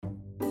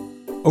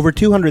Over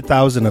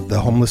 200,000 of the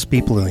homeless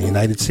people in the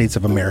United States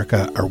of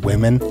America are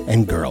women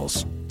and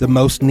girls. The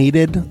most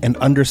needed and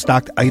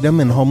understocked item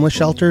in homeless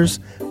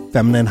shelters,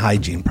 feminine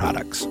hygiene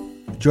products.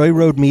 Joy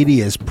Road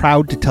Media is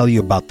proud to tell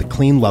you about the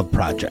Clean Love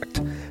Project.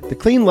 The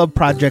Clean Love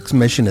Project's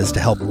mission is to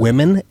help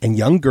women and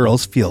young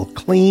girls feel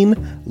clean,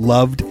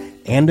 loved,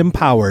 and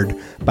empowered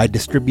by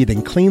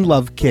distributing Clean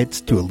Love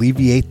kits to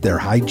alleviate their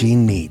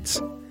hygiene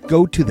needs.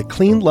 Go to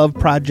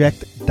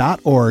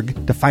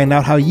thecleanloveproject.org to find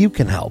out how you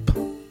can help.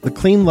 The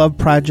Clean Love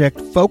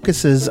Project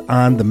focuses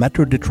on the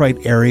Metro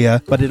Detroit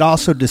area, but it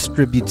also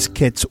distributes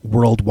kits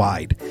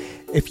worldwide.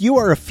 If you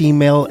are a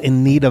female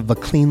in need of a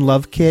Clean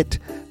Love kit,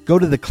 go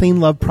to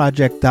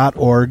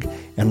thecleanloveproject.org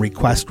and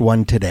request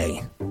one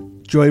today.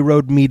 Joy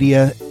Road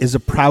Media is a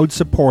proud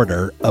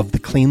supporter of the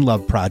Clean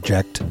Love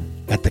Project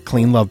at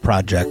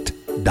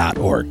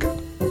thecleanloveproject.org.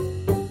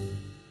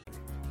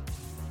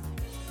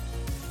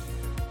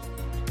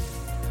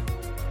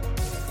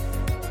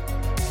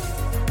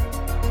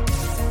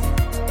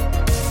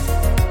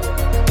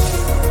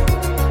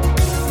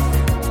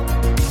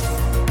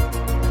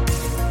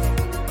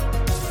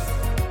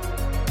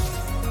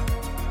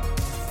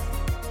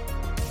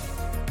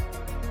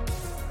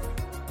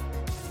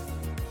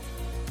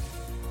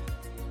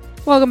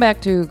 Welcome back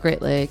to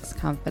Great Lakes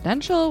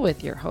Confidential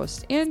with your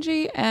host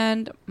Angie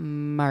and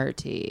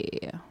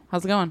Marty.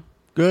 How's it going?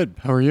 Good.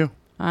 How are you?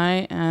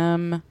 I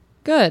am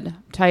good.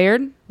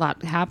 Tired. A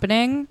lot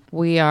happening.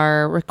 We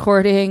are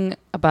recording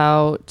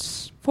about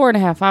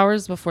 4.5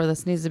 hours before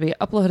this needs to be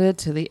uploaded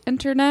to the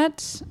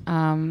internet.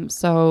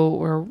 So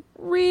we're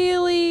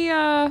really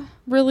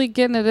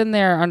getting it in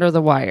there under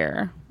the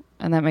wire.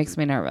 And that makes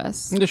me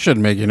nervous. It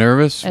shouldn't make you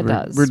nervous. It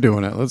does. We're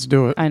doing it. Let's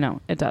do it. I know.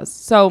 It does.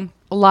 So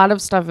a lot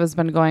of stuff has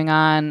been going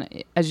on.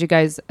 As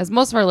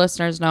most of our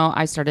listeners know,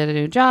 I started a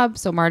new job.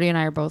 So Marty and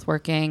I are both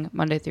working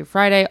Monday through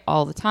Friday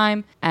all the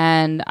time.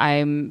 And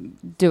I'm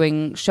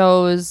doing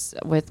shows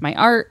with my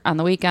art on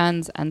the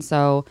weekends. And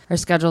so our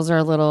schedules are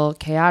a little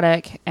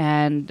chaotic.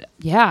 And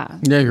yeah,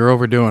 you're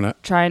overdoing it.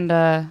 Trying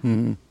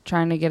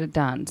to get it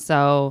done.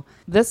 So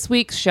this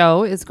week's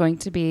show is going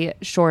to be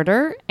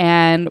shorter.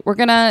 And we're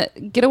going to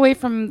get away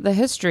from the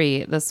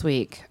history this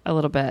week a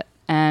little bit.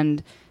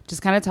 And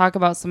just kind of talk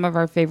about some of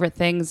our favorite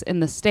things in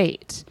the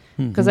state.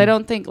 Because I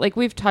don't think, like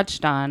we've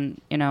touched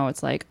on,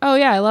 it's like, oh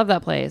yeah, I love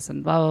that place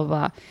and blah, blah,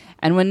 blah.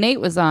 And when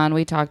Nate was on,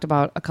 we talked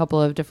about a couple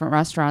of different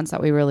restaurants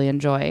that we really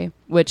enjoy,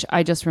 which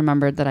I just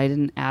remembered that I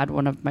didn't add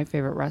one of my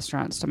favorite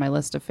restaurants to my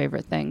list of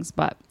favorite things,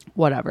 but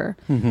whatever.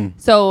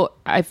 So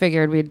I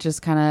figured we'd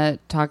just kind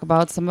of talk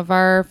about some of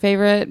our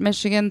favorite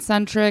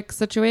Michigan-centric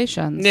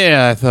situations.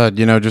 Yeah, I thought,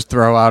 just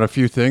throw out a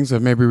few things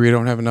that maybe we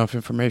don't have enough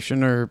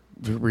information or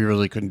we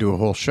really couldn't do a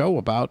whole show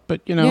about,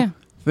 but,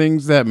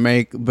 things that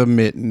make the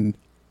Mitten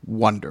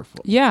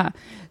wonderful. Yeah.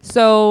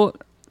 So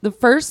the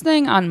first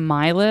thing on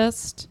my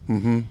list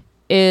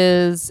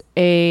is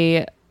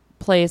a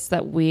place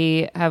that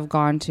we have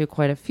gone to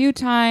quite a few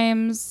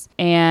times,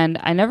 and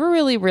I never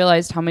really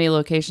realized how many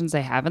locations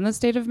they have in the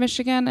state of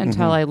Michigan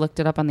until I looked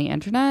it up on the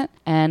internet,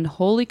 and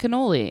holy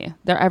cannoli,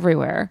 they're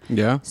everywhere.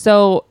 Yeah.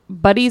 So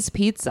Buddy's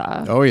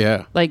Pizza. Oh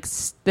yeah. Like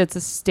it's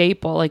a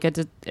staple,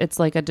 it's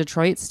like a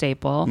Detroit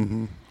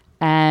staple.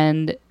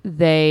 And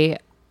they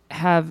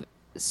have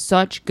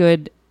such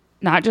good,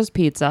 not just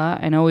pizza.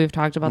 I know we've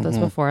talked about this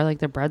before. Like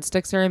their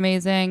breadsticks are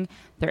amazing.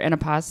 Their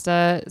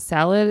antipasto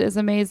salad is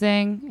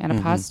amazing.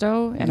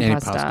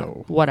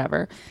 Antipasto,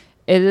 whatever.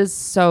 It is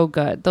so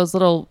good. Those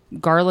little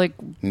garlic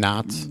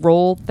knots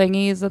roll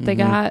thingies that they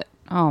got.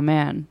 Oh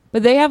man.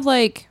 But they have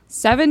like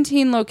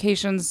 17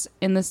 locations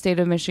in the state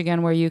of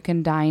Michigan where you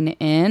can dine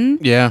in.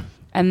 Yeah.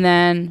 And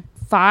then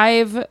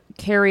 5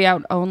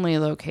 carry-out only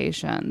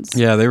locations.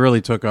 Yeah, they really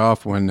took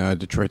off when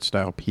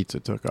Detroit-style pizza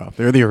took off.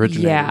 They're the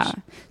originators. Yeah.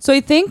 So I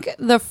think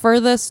the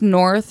furthest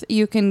north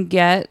you can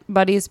get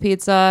Buddy's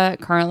Pizza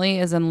currently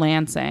is in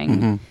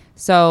Lansing.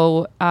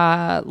 So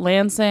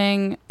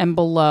Lansing and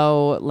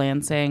below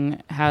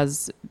Lansing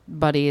has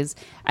Buddy's.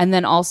 And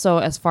then also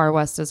as far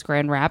west as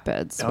Grand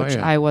Rapids, which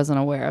I wasn't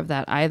aware of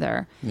that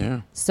either.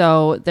 Yeah.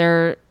 So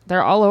they're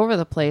all over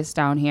the place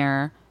down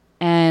here.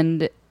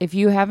 And if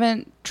you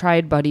haven't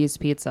tried Buddy's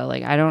Pizza,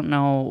 like I don't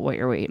know what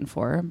you're waiting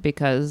for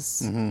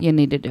because you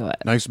need to do it.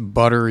 Nice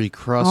buttery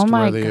crust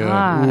where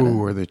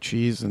the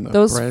cheese and the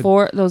bread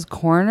those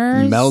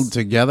corners meld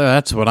together.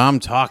 That's what I'm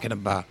talking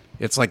about.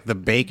 It's like the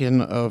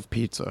bacon of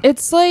pizza.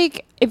 It's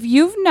like if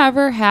you've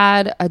never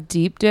had a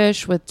deep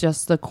dish with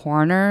just the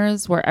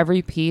corners where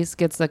every piece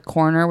gets the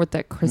corner with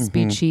that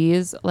crispy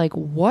cheese, like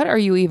what are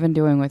you even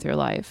doing with your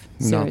life?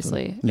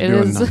 Seriously.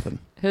 You're doing nothing.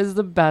 It is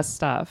the best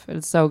stuff.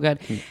 It's so good.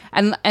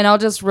 And I'll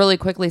just really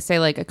quickly say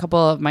like a couple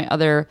of my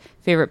other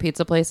favorite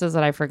pizza places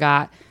that I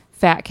forgot.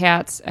 Fat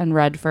Cats and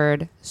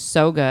Redford,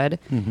 so good.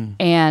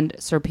 And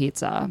Sir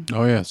Pizza.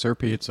 Oh, yeah, Sir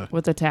Pizza.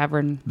 With the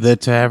tavern. The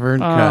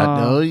tavern cut.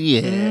 Oh,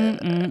 yeah.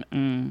 Well,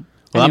 anyways.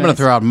 I'm going to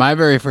throw out my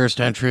very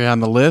first entry on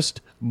the list,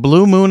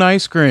 Blue Moon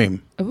Ice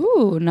Cream.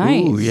 Ooh,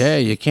 nice. Ooh, yeah,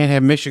 you can't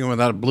have Michigan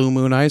without a Blue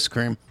Moon ice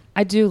cream.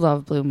 I do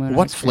love Blue Moon.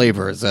 What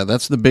flavor is that?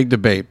 That's the big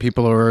debate.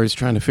 People are always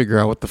trying to figure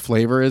out what the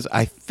flavor is.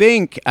 I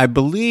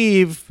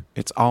believe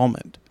it's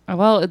almond.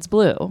 Well, it's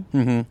blue.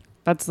 Mm-hmm.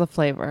 That's the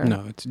flavor.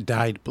 No, it's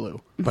dyed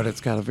blue. But it's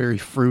got a very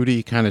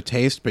fruity kind of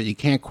taste, but you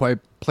can't quite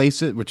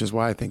place it, which is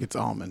why I think it's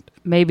almond.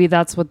 Maybe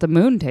that's what the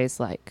moon tastes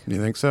like. You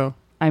think so?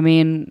 I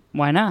mean,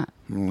 why not?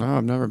 No,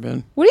 I've never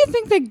been. What do you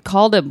think they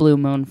called it Blue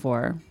Moon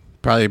for?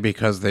 Probably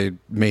because they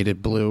made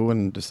it blue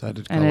and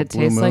decided to call and it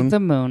Blue tastes Moon. like the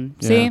moon.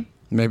 Yeah. See?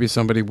 Maybe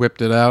somebody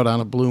whipped it out on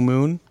a blue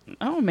moon.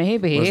 Oh,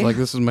 maybe. It was like,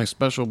 this is my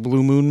special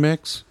blue moon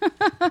mix.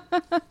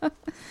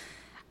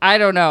 I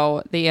don't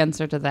know the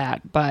answer to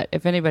that, but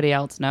if anybody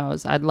else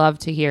knows, I'd love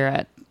to hear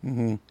it.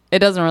 Mm-hmm. It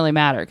doesn't really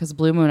matter because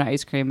Blue Moon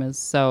ice cream is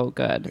so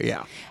good.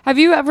 Yeah. Have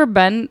you ever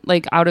been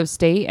like out of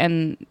state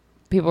and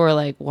people were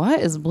like, "What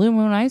is Blue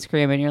Moon ice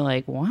cream?" And you're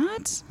like,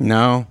 "What?"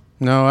 No,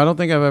 I don't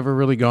think I've ever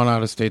really gone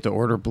out of state to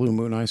order Blue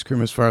Moon ice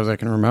cream as far as I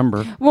can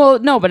remember. Well,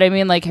 no, but I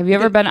mean, like, have you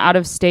ever been out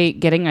of state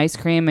getting ice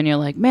cream and you're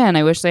like, "Man,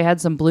 I wish they had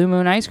some Blue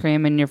Moon ice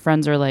cream," and your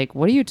friends are like,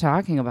 "What are you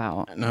talking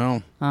about?"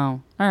 No. Oh,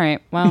 all right.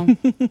 Well,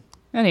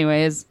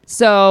 anyways,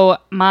 so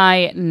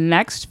my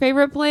next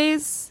favorite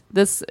place,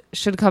 this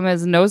should come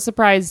as no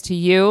surprise to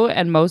you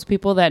and most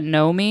people that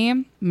know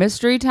me,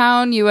 Mystery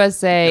Town,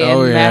 USA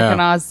in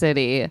Mackinac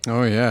City.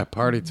 Oh, yeah.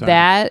 Party time.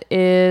 That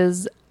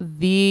is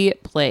the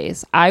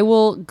place. I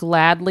will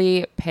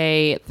gladly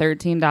pay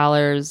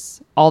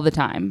 $13 all the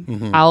time.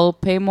 Mm-hmm. I'll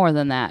pay more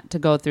than that to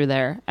go through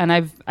there. And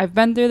I've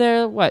been through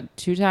there,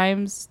 2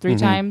 times, 3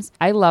 times.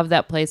 I love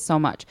that place so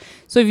much.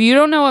 So if you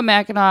don't know what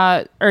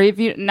Mackinac, or if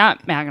you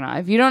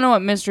don't know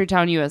what Mystery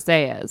Town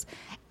USA is,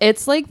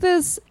 it's like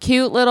this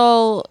cute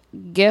little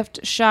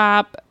gift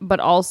shop, but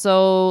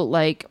also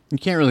like you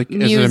can't really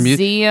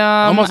museum.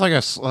 Almost like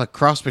a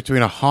cross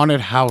between a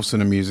haunted house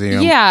and a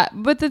museum. Yeah,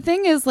 but the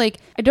thing is, like,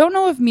 I don't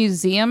know if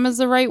museum is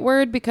the right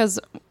word because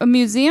a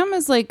museum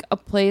is like a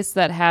place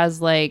that has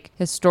like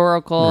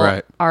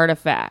historical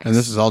artifacts. And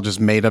this is all just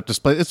made up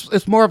display.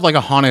 It's more of like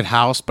a haunted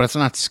house, but it's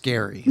not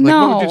scary. Like,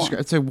 no, what would you describe?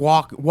 It's a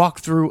walk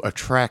through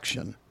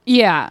attraction.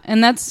 Yeah,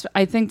 and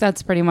I think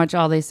that's pretty much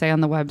all they say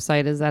on the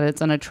website is that it's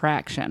an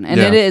attraction. And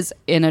it is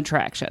an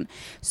attraction.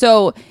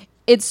 So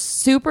it's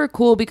super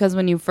cool because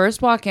when you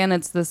first walk in,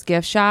 it's this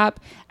gift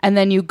shop, and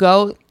then you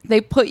go, they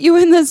put you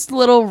in this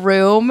little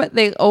room.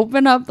 They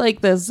open up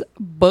like this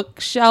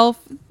bookshelf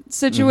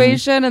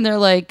situation, and they're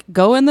like,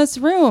 go in this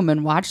room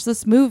and watch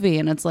this movie.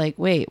 And it's like,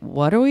 wait,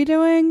 what are we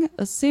doing?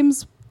 This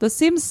seems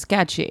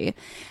sketchy.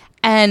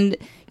 And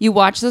you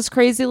watch this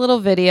crazy little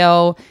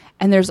video,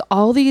 and there's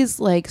all these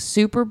like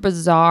super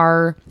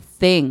bizarre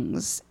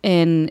things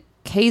in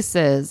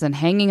cases and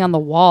hanging on the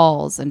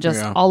walls and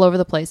just all over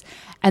the place.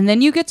 And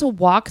then you get to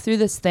walk through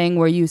this thing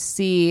where you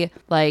see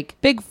like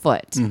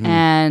Bigfoot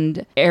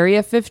and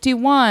Area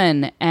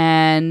 51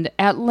 and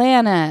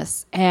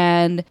Atlantis.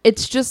 And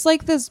it's just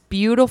like this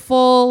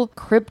beautiful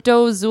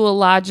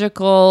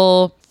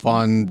cryptozoological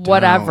fun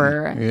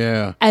whatever. Town.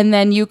 Yeah. And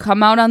then you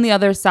come out on the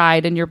other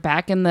side and you're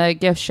back in the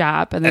gift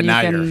shop. And then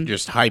you're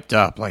just hyped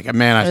up. Like,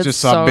 man, I just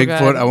saw so Bigfoot.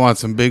 good. I want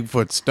some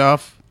Bigfoot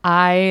stuff.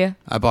 I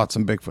bought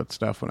some Bigfoot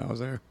stuff when I was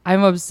there.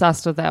 I'm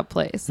obsessed with that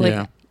place.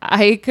 Like,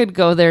 I could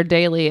go there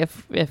daily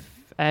if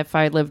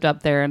I lived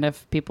up there and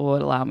if people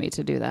would allow me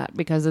to do that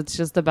because it's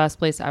just the best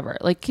place ever.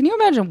 Like, can you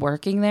imagine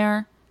working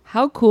there?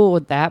 How cool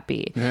would that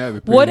be? Yeah,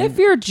 what if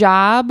your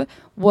job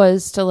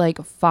was to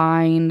like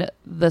find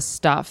the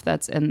stuff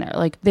that's in there?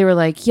 Like they were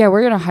like, yeah,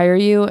 we're going to hire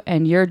you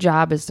and your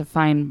job is to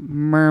find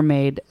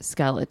mermaid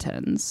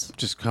skeletons.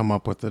 Just come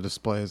up with the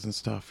displays and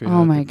stuff. Yeah,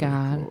 oh my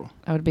God. Cool.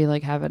 That would be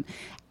like heaven.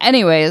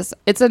 Anyways,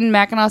 it's in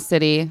Mackinac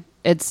City.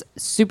 It's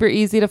super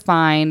easy to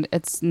find.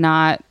 It's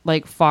not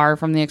like far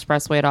from the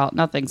expressway at all.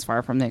 Nothing's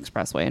far from the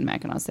expressway in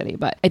Mackinac City.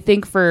 But I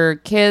think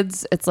for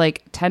kids, it's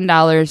like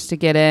 $10 to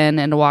get in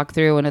and to walk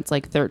through, and it's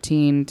like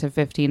 $13 to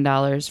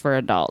 $15 for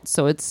adults.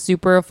 So it's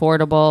super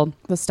affordable.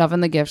 The stuff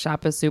in the gift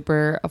shop is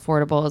super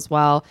affordable as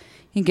well.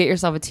 You can get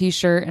yourself a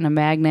t-shirt and a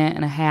magnet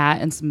and a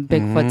hat and some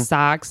Bigfoot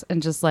socks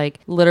and just like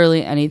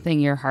literally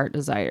anything your heart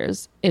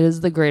desires. It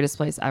is the greatest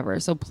place ever.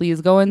 So please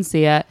go and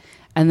see it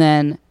and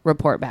then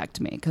report back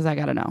to me because I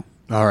got to know.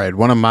 All right.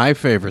 One of my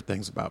favorite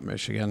things about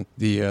Michigan,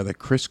 the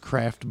Chris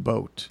Craft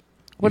boat.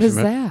 What is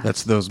that?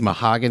 That's those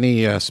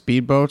mahogany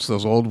speedboats,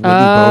 those old wooden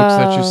boats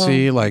that you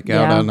see like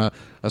out on,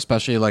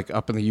 especially like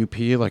up in the UP,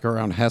 like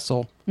around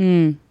Hessel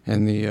and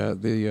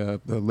the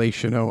Lake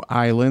Chanot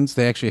Islands.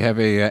 They actually have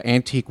a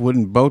antique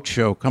wooden boat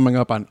show coming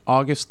up on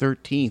August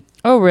 13th.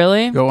 Oh,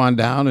 really? Go on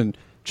down and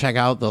check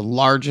out the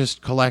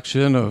largest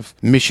collection of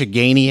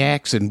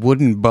Michiganiacs and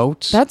wooden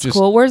boats. That's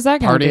cool. Where's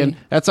that going to be?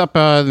 That's up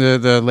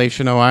the Lake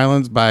Chanot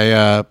Islands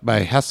by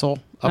Hessel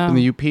up in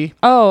the UP.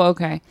 Oh,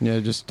 okay. Yeah,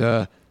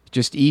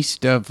 just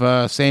east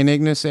of St.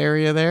 Ignace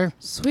area there.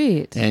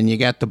 Sweet. And you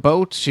got the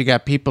boats. You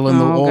got people in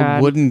the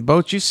old wooden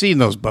boats. You've seen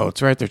those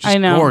boats, right? They're just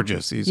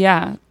gorgeous.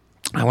 Yeah.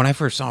 When I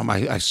first saw them,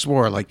 I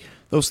swore like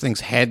those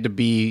things had to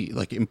be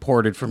like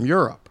imported from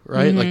Europe,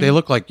 right? Like they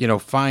look like,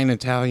 fine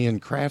Italian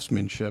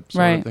craftsmanship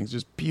sort of things.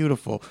 Just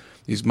beautiful.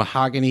 These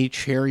mahogany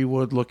cherry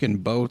wood looking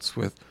boats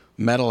with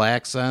metal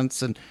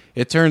accents. And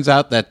it turns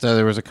out that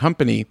there was a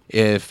company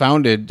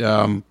founded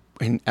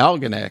in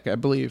Algonac, I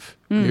believe,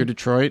 near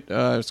Detroit.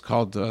 It's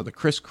called the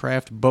Chris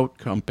Craft Boat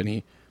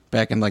Company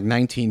back in like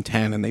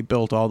 1910, and they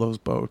built all those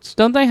boats.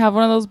 Don't they have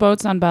one of those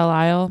boats on Belle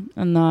Isle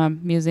in the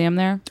museum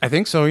there? I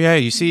think so, yeah.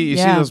 You see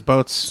those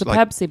boats. It's a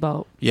Pepsi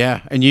boat.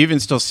 Yeah, and you even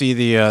still see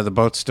the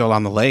boats still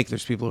on the lake.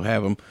 There's people who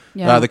have them.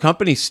 Yeah. The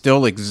company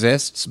still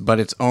exists, but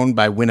it's owned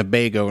by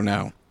Winnebago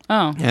now.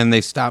 Oh. And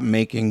they stopped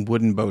making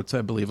wooden boats,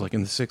 I believe, like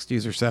in the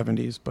 60s or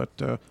 70s,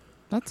 but...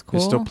 That's cool.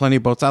 There's still plenty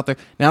of boats out there.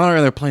 Not only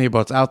are there plenty of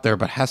boats out there,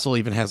 but Hessel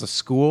even has a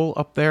school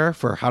up there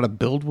for how to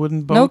build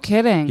wooden boats. No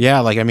kidding.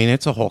 Yeah,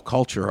 it's a whole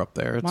culture up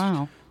there. It's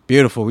Wow.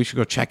 beautiful. We should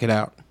go check it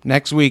out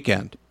next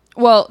weekend.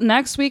 Well,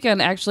 next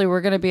weekend, actually,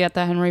 we're going to be at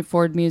the Henry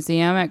Ford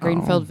Museum at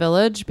Greenfield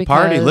Village.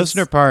 Because,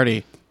 Listener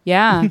party.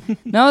 Yeah.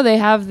 No, they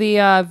have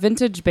the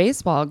vintage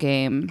baseball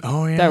game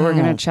that we're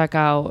going to check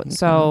out. Okay.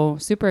 So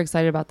super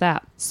excited about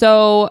that.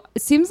 So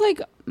it seems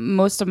like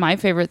most of my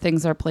favorite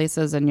things are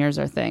places and yours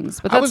are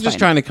things. But that's I was just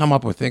trying to come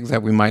up with things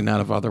that we might not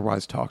have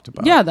otherwise talked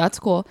about. Yeah, that's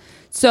cool.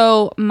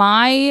 So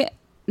my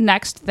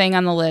next thing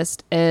on the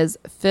list is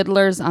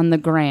Fiddler's on the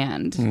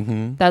Grand.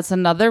 Mm-hmm. That's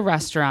another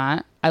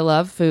restaurant. I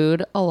love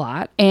food a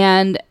lot.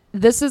 And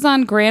this is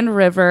on Grand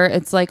River.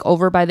 It's like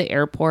over by the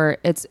airport.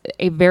 It's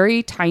a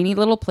very tiny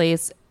little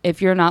place. If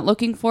you're not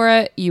looking for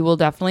it, you will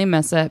definitely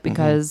miss it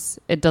because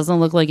it doesn't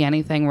look like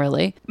anything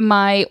really.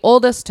 My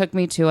oldest took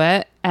me to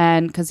it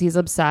and because he's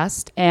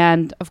obsessed.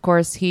 And of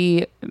course,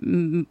 he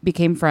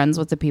became friends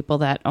with the people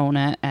that own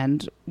it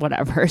and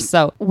whatever.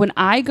 So when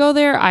I go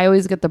there, I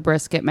always get the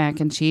brisket mac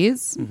and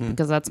cheese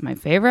because that's my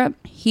favorite.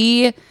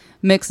 He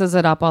mixes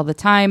it up all the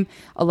time.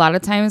 A lot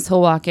of times he'll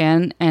walk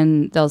in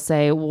and they'll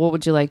say, what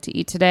would you like to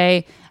eat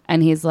today?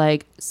 And he's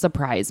like,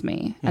 surprise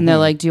me. And they're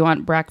like, do you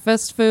want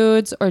breakfast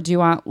foods or do you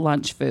want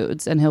lunch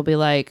foods? And he'll be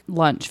like,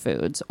 lunch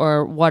foods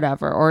or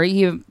whatever. Or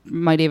he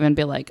might even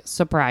be like,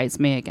 surprise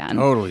me again.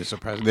 Totally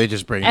surprised. They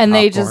just bring him and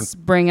popcorn. they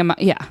just bring him.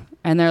 Yeah.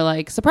 And they're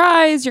like,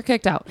 surprise, you're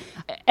kicked out.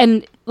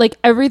 And like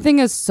everything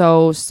is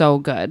so, so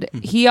good.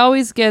 He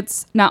always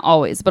gets, not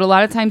always, but a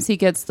lot of times he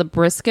gets the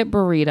brisket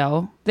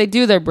burrito. They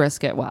do their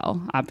brisket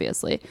well,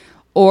 obviously.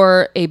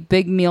 Or a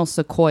big meal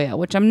Sequoia,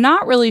 which I'm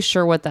not really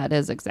sure what that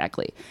is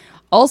exactly.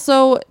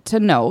 Also, to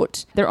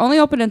note, they're only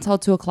open until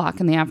 2 o'clock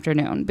in the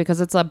afternoon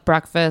because it's a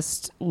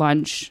breakfast,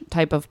 lunch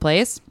type of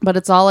place. But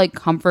it's all like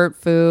comfort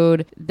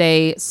food.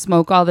 They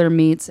smoke all their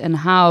meats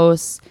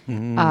in-house.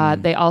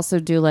 They also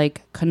do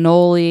like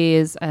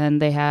cannolis,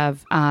 and they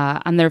have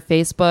on their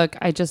Facebook,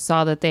 I just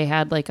saw that they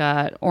had like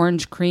a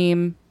orange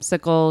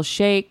creamsicle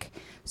shake.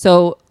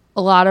 So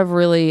a lot of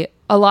variety,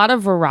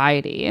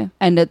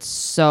 and it's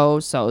so,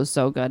 so,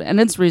 so good.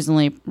 And it's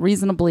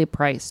reasonably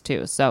priced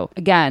too. So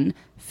again,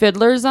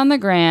 Fiddler's on the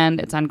Grand.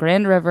 It's on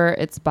Grand River.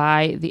 It's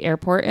by the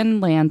airport in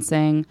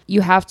Lansing.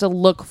 You have to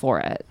look for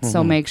it.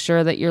 So make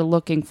sure that you're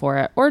looking for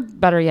it. Or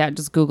better yet,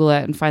 just Google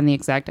it and find the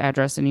exact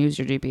address and use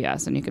your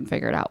GPS and you can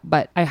figure it out.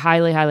 But I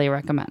highly, highly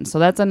recommend. So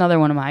that's another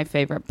one of my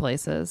favorite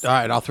places. All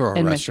right, I'll throw a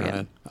restaurant Michigan.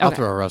 in. I'll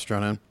throw a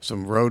restaurant in.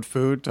 Some road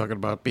food, talking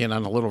about being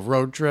on a little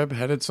road trip,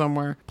 headed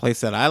somewhere.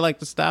 Place that I like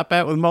to stop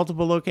at with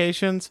multiple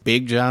locations.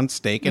 Big John's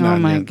Steak and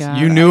Onions. My God.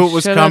 You knew it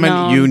was coming.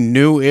 Known. You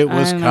knew it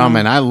was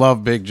coming. I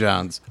love Big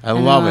John's. I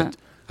love it.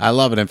 I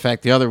love it. In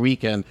fact, the other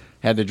weekend,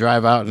 had to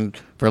drive out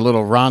for a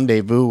little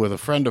rendezvous with a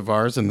friend of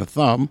ours in the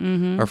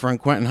Thumb, our friend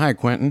Quentin. Hi,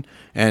 Quentin.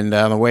 And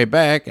on the way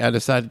back, I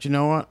decided, you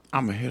know what?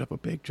 I'm going to hit up a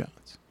Big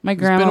John's. My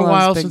grandma It's been a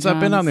while loves since Big I've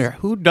been John's. on there.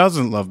 Who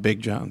doesn't love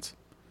Big John's?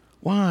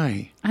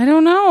 Why? I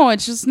don't know.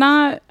 It's just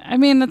not. I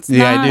mean, it's the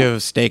not. idea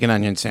of steak and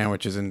onion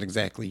sandwich isn't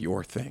exactly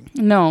your thing.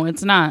 No,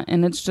 it's not.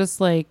 And it's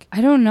just like,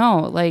 I don't know.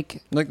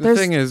 Like the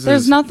thing is,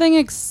 there's nothing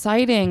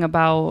exciting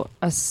about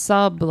a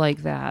sub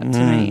like that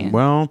to me.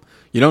 Well,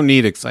 you don't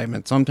need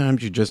excitement.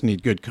 Sometimes you just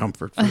need good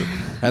comfort food.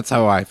 That's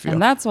how I feel.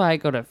 And that's why I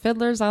go to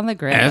Fiddler's on the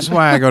Grand. And that's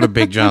why I go to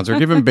Big John's. We're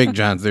giving Big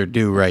John's their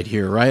due right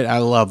here, right? I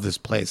love this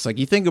place. Like,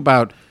 you think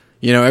about,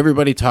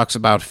 everybody talks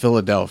about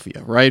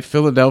Philadelphia, right?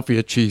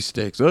 Philadelphia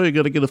cheesesteaks. Oh, you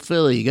got to get a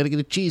Philly. You got to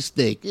get a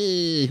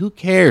cheesesteak. Who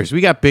cares?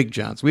 We got Big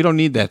John's. We don't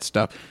need that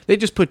stuff. They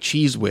just put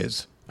Cheese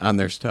Whiz on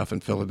their stuff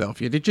in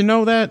Philadelphia. Did you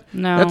know that?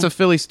 No. That's a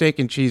Philly steak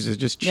and cheese. It's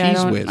just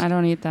Cheese Whiz. I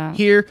don't eat that.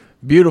 Here,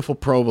 beautiful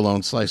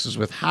provolone slices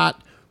with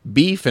hot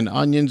beef and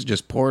onions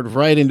just poured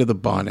right into the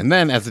bun. And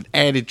then as an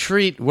added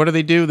treat, what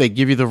do? They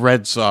give you the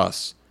red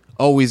sauce.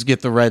 Always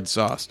get the red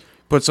sauce.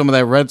 Put some of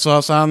that red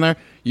sauce on there.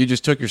 You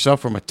just took yourself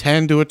from a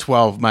 10 to a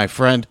 12, my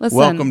friend. Listen,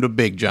 welcome to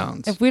Big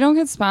John's. If we don't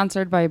get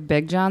sponsored by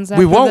Big John's after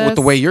we won't this, with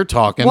the way you're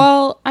talking.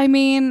 Well, I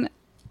mean,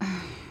 I'm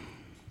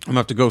going to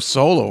have to go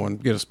solo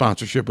and get a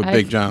sponsorship with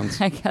Big John's.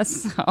 I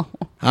guess so.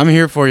 I'm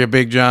here for you,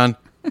 Big John.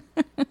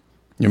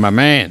 You're my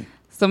man.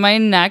 So my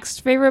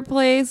next favorite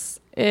place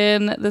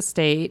in the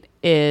state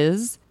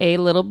is a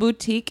little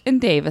boutique in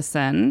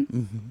Davison.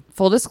 Mm-hmm.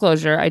 Full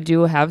disclosure, I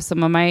do have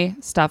some of my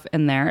stuff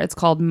in there. It's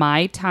called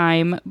My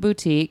Time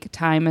Boutique.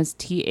 Time is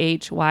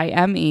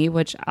THYME,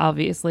 which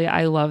obviously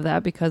I love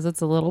that because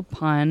it's a little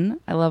pun.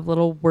 I love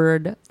little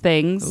word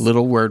things.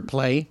 Little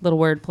wordplay. Little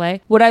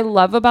wordplay. What I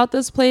love about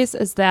this place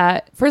is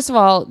that, first of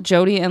all,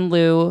 Jody and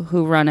Lou,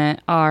 who run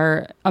it,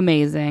 are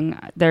amazing.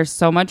 They're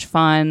so much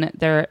fun.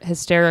 They're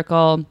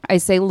hysterical. I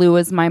say Lou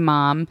is my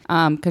mom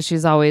because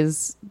she's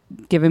always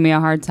giving me a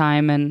hard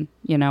time and,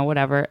 you know,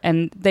 whatever.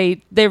 And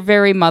they're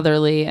very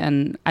motherly,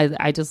 and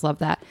I just love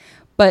that.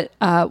 But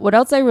what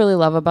else I really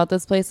love about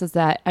this place is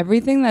that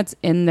everything that's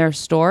in their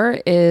store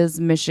is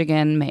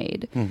Michigan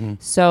made. Mm-hmm.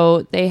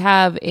 So they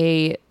have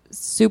a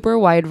super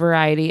wide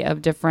variety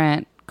of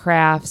different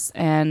crafts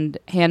and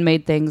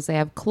handmade things. They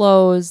have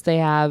clothes, they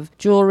have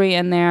jewelry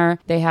in there.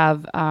 They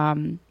have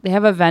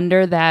a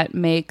vendor that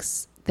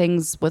makes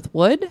things with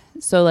wood.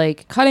 So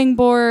like cutting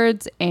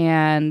boards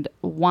and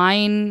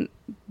wine,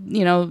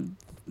 you know,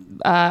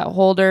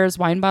 holders,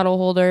 wine bottle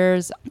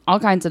holders, all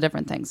kinds of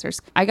different things.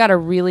 I got a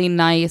really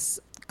nice,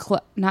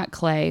 not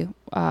clay,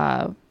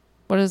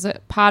 what is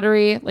it?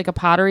 Pottery, like a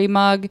pottery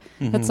mug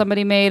that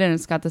somebody made, and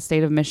it's got the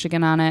state of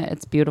Michigan on it.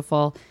 It's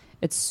beautiful.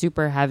 It's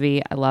super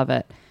heavy. I love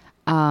it.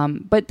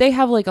 But they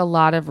have like a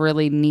lot of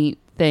really neat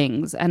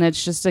things, and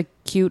it's just a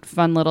cute,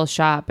 fun little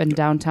shop in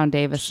downtown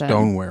Davison.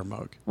 Stoneware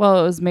mug. Well,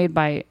 it was made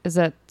by, is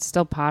that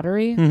still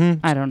pottery?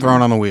 Mm-hmm. I don't know.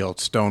 Thrown on the wheel.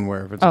 It's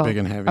stoneware if it's big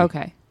and heavy.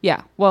 Okay.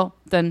 Yeah. Well,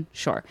 then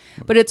sure.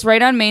 But it's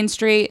right on Main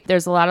Street.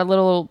 There's a lot of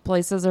little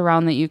places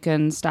around that you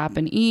can stop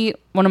and eat.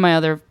 One of my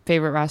other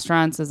favorite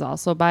restaurants is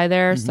also by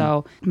there,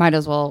 so might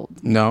as well.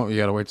 No, you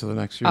got to wait till the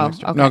next year.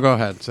 Okay. No, go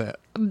ahead. Say it.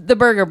 The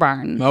Burger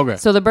Barn. Okay.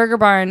 So the Burger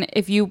Barn,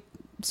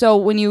 so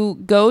when you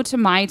go to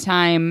My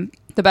Time,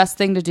 the best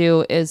thing to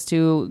do is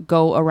to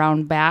go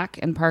around back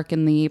and park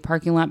in the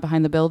parking lot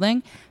behind the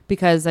building,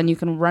 because then you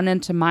can run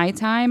into My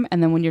Time,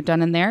 and then when you're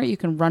done in there, you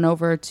can run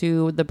over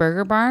to the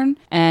Burger Barn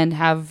and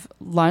have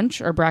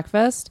lunch or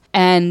breakfast.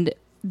 And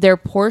their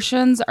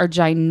portions are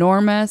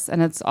ginormous,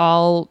 and it's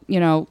all, you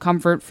know,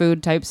 comfort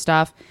food type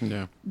stuff.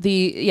 Yeah.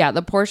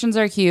 The portions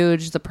are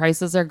huge. The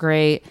prices are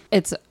great.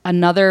 It's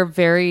another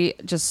very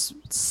just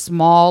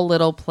small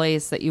little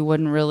place that you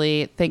wouldn't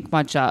really think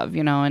much of,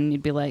 you know, and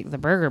you'd be like, the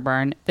Burger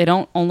Barn. They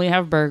don't only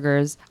have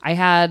burgers. I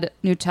had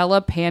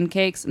Nutella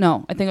pancakes.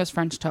 No, I think it was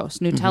French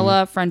toast.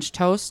 Nutella French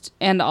toast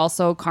and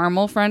also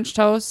caramel French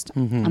toast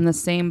on the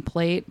same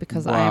plate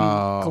because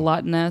I'm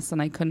gluttonous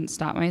and I couldn't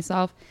stop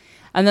myself.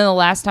 And then the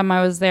last time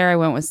I was there, I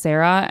went with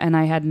Sarah, and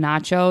I had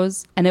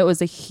nachos, and it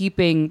was a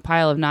heaping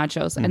pile of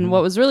nachos. Mm-hmm. And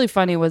what was really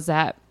funny was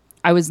that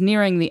I was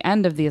nearing the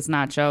end of these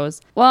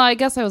nachos. Well, I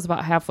guess I was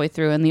about halfway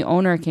through, and the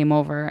owner came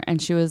over,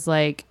 and she was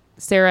like,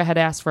 Sarah had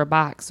asked for a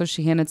box. So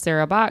she handed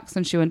Sarah a box,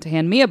 and she went to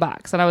hand me a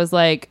box. And I was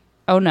like,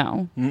 oh,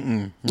 no.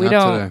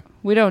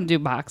 We don't do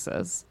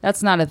boxes.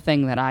 That's not a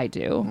thing that I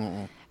do.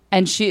 Mm-mm.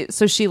 And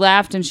she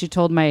laughed, and she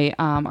told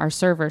our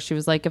server, she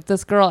was like, if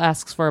this girl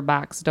asks for a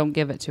box, don't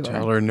give it to her.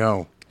 Tell her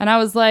no. And I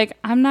was like,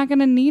 I'm not going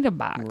to need a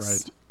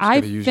box.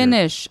 Right.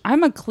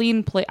 I'm a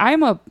clean plate. I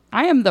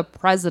am the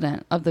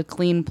president of the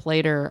Clean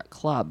Plater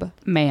Club,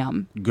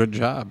 ma'am. Good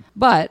job.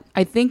 But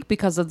I think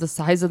because of the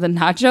size of the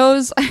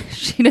nachos,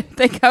 she didn't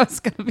think I was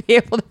going to be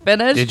able to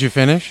finish. Did you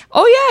finish?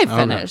 Oh, yeah, I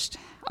finished.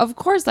 Okay. Of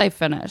course I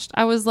finished.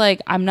 I was like,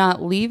 I'm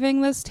not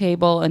leaving this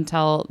table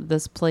until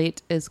this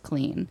plate is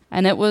clean.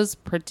 And it was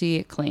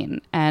pretty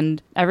clean.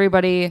 And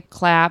everybody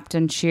clapped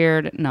and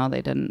cheered. No,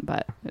 they didn't,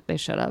 but they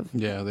should have.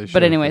 Yeah, they should.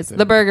 But anyways,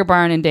 the Burger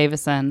Barn in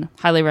Davison,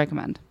 highly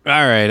recommend. All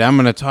right, I'm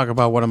going to talk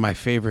about one of my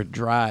favorite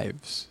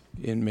drives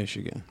in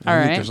Michigan.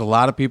 I think there's a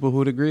lot of people who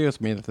would agree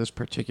with me that this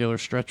particular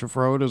stretch of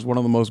road is one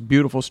of the most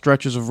beautiful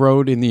stretches of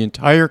road in the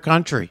entire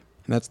country.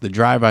 And that's the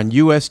drive on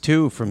US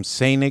 2 from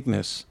St.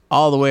 Ignace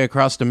all the way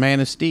across to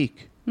Manistee.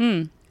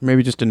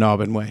 Maybe just to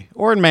Aubin Way.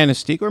 Or in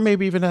Manistee, or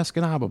maybe even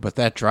Escanaba. But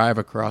that drive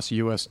across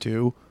US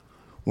 2,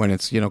 when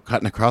it's, you know,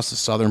 cutting across the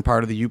southern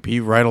part of the UP,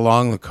 right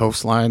along the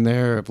coastline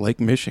there of Lake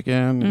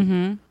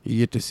Michigan. You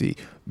get to see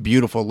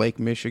beautiful Lake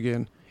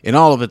Michigan in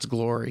all of its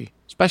glory.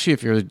 Especially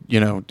if you're, you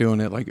know,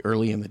 doing it like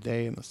early in the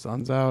day and the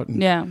sun's out.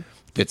 And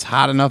if it's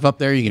hot enough up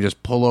there, you can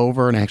just pull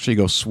over and actually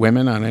go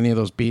swimming on any of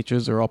those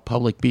beaches. They're all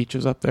public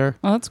beaches up there.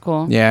 Oh, that's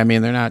cool. Yeah, I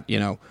mean, they're not, you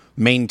know,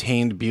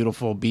 maintained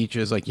beautiful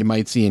beaches like you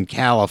might see in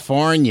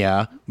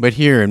California. But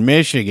here in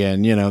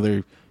Michigan, you know,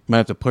 you might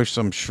have to push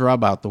some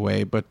shrub out the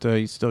way. But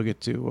you still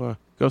get to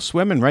go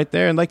swimming right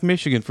there in Lake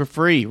Michigan for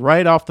free,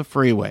 right off the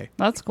freeway.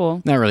 That's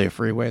cool. Not really a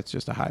freeway. It's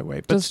just a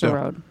highway. But just still, a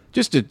road.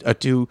 Just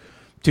a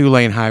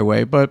two-lane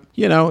highway. But,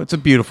 you know, it's a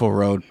beautiful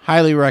road.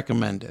 Highly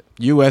recommend it.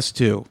 US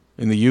 2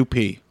 in the UP.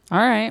 All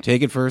right.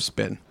 Take it for a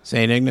spin.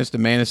 St. Ignace to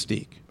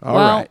Manistee. All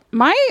well, right.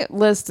 My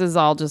list is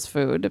all just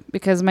food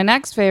because my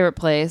next favorite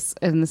place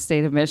in the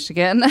state of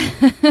Michigan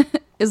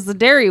is the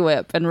Dairy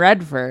Whip in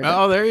Redford.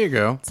 Oh, there you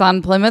go. It's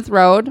on Plymouth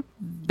Road.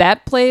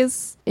 That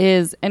place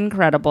is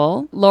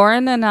incredible.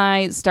 Lauren and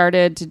I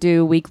started to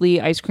do weekly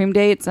ice cream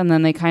dates, and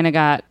then they kind of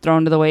got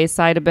thrown to the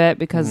wayside a bit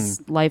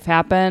because life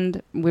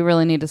happened. We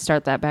really need to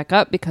start that back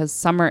up because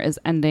summer is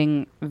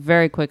ending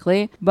very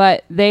quickly.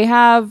 But they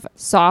have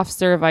soft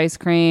serve ice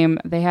cream.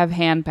 They have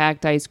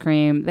hand-packed ice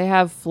cream. They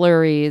have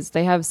flurries.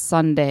 They have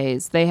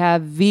sundaes. They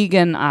have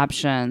vegan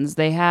options.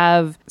 They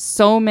have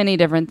so many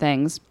different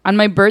things. On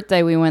my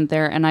birthday, we went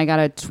there, and I got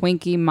a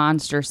Twinkie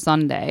Monster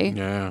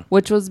Sundae,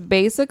 which was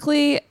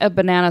basically a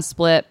banana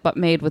split but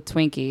made with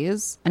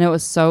Twinkies, and it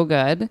was so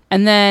good.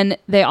 And then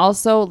they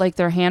also, like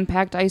their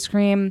hand-packed ice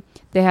cream,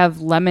 they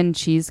have lemon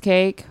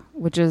cheesecake,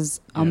 which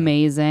is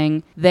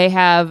amazing. They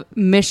have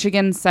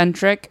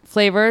Michigan-centric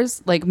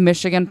flavors, like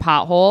Michigan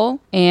pothole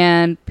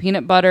and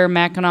peanut butter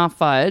Mackinac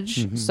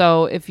fudge.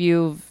 So if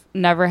you've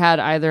never had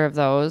either of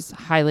those,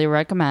 highly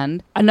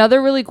recommend.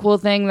 Another really cool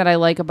thing that I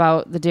like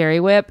about the Dairy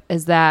Whip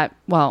is that,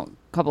 well,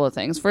 couple of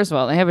things. First of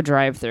all, they have a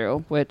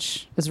drive-through,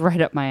 which is right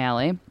up my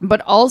alley.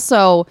 But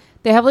also,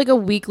 they have like a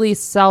weekly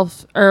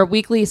soft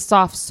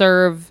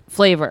serve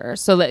flavor.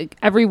 So like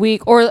every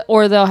week,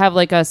 or they'll have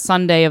like a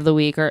Sunday of the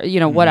week, or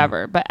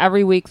whatever. But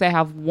every week they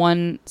have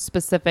one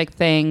specific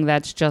thing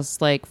that's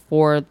just like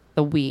for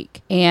the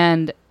week.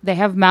 And they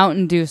have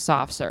Mountain Dew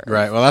soft serve.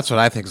 Right. Well, that's what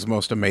I think is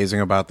most amazing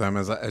about them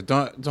is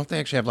don't they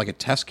actually have like a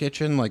test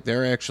kitchen? Like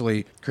they're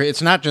actually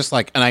it's not just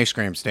like an ice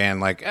cream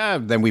stand. Like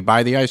then we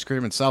buy the ice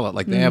cream and sell it.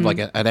 Like they have like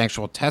an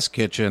actual test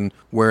kitchen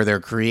where they're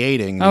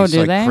creating these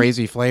like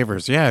crazy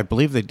flavors. Yeah, I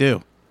believe they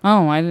do.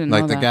 Oh, I didn't know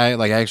that. Like the guy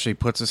like actually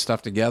puts his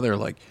stuff together.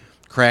 Like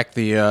crack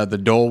the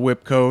Dole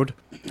Whip code.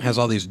 Has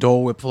all these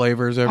Dole Whip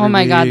flavors every week. Oh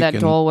my God, that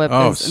Dole Whip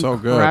is so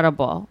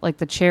incredible. Good. Like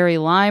the cherry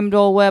lime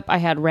Dole Whip. I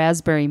had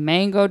raspberry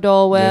mango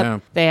Dole Whip. Yeah.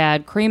 They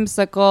had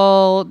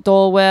creamsicle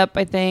Dole Whip,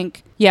 I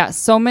think. Yeah,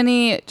 so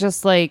many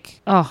just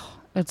like,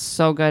 it's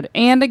so good.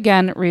 And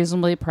again,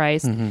 reasonably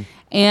priced.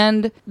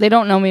 And they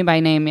don't know me by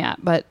name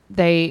yet, but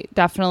they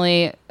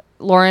definitely...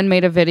 Lauren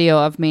made a video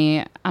of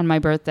me on my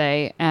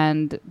birthday,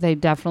 and they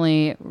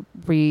definitely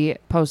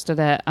reposted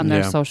it on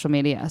their social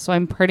media. So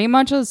I'm pretty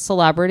much a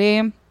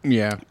celebrity.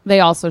 Yeah.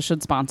 They also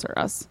should sponsor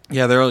us.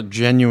 Yeah, they're a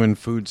genuine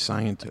food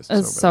scientists.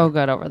 It's so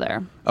good over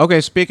there. Okay,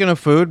 speaking of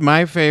food,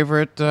 my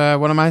favorite,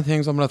 one of my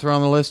things I'm going to throw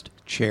on the list,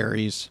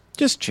 cherries.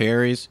 Just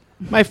cherries.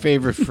 My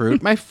favorite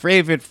fruit. My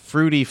favorite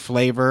fruity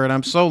flavor, and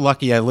I'm so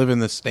lucky I live in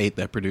the state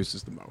that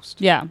produces the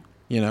most. Yeah.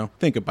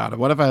 Think about it.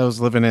 What if I was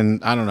living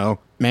in, I don't know,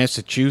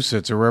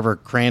 Massachusetts or wherever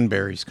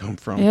cranberries come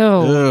from? Ew.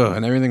 Ugh,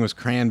 and everything was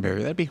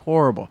cranberry. That'd be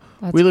horrible.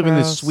 We live in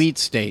this sweet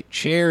state.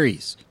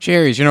 Cherries.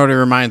 Cherries. You know what it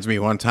reminds me?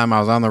 One time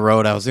I was on the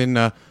road. I was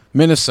in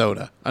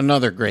Minnesota,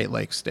 another Great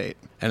Lakes state.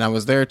 And I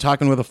was there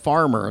talking with a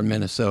farmer in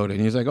Minnesota.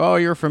 And he's like, oh,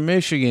 you're from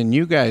Michigan.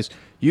 You guys,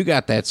 you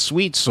got that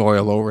sweet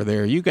soil over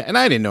there. And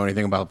I didn't know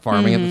anything about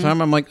farming at the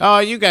time. I'm like, oh,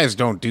 you guys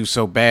don't do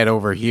so bad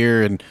over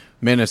here in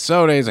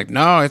Minnesota. He's like,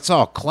 no, it's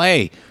all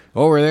clay.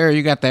 Over there,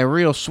 you got that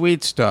real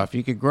sweet stuff.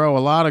 You could grow a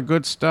lot of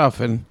good stuff.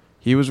 And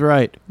he was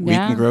right. Yeah. We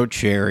can grow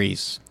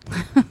cherries.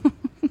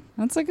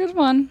 That's a good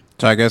one.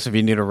 So I guess if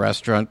you need a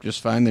restaurant, just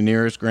find the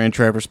nearest Grand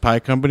Traverse Pie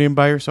Company and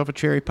buy yourself a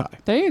cherry pie.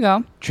 There you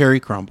go. Cherry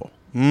crumble.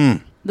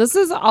 This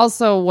is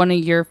also one of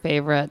your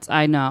favorites,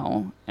 I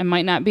know. It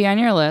might not be on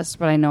your list,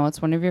 but I know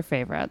it's one of your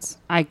favorites.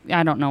 I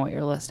don't know what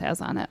your list has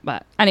on it,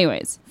 but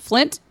anyways,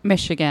 Flint,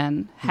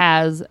 Michigan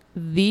has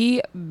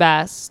the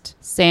best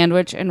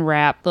sandwich and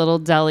wrap little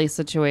deli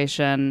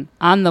situation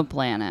on the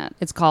planet.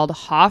 It's called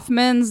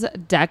Hoffman's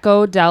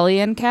Deco Deli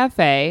and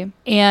Cafe,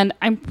 and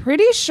I'm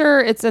pretty sure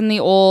it's in the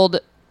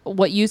old...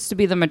 what used to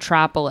be the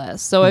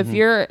Metropolis. So if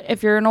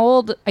you're an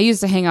old, I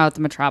used to hang out at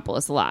the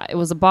Metropolis a lot. It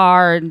was a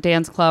bar and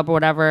dance club or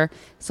whatever.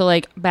 So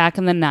like back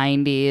in the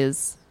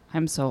 90s,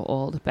 I'm so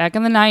old. Back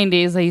in the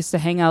 90s, I used to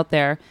hang out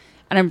there,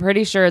 and I'm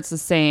pretty sure it's the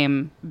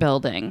same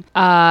building.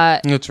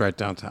 It's right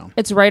downtown.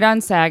 It's right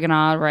on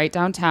Saginaw, right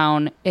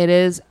downtown. It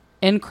is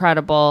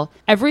incredible.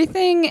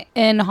 Everything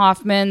in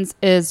Hoffman's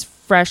is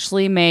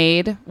freshly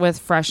made with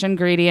fresh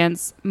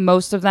ingredients,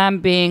 most of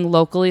them being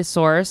locally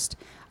sourced.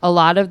 A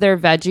lot of their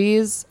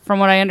veggies, from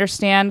what I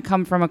understand,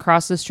 come from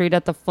across the street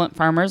at the Flint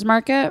Farmers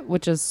Market,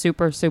 which is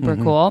super, super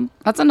cool.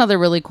 That's another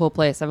really cool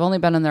place. I've only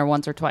been in there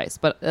once or twice,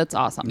 but it's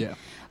awesome. Yeah.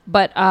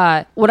 But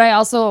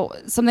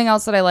something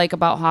else that I like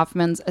about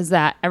Hoffman's is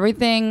that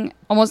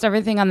almost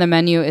everything on the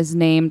menu is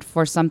named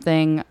for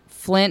something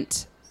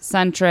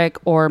Flint-centric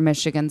or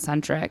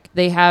Michigan-centric.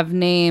 They have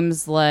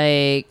names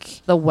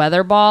like the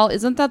Weather Ball.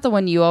 Isn't that the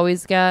one you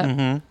always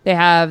get? They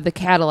have the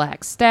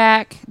Cadillac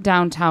Stack,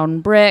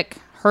 Downtown Brick,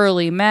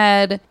 Hurley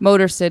Med,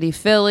 Motor City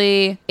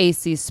Philly,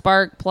 AC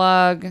Spark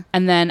Plug,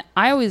 and then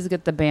I always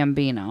get the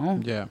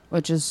Bambino,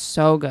 which is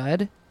so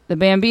good. The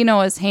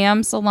Bambino is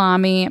ham,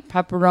 salami,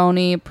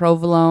 pepperoni,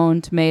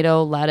 provolone,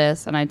 tomato,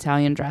 lettuce, and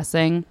Italian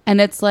dressing.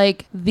 And it's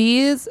like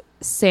these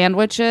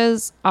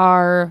sandwiches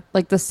are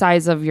like the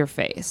size of your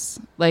face.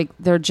 Like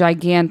they're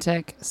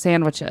gigantic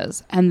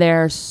sandwiches, and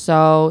they're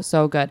so,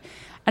 so good.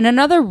 And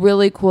another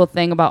really cool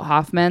thing about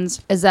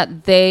Hoffman's is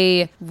that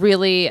they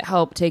really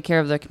help take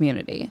care of their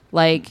community.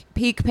 Like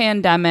peak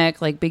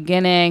pandemic, like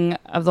beginning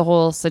of the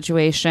whole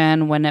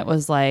situation when it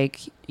was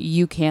like,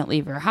 you can't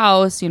leave your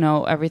house,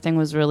 everything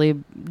was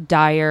really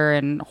dire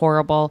and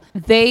horrible.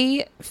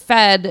 They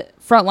fed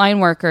frontline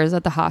workers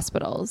at the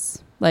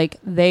hospitals. Like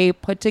they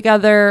put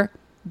together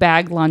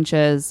bagged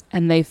lunches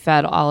and they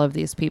fed all of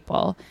these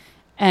people.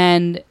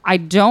 And I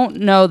don't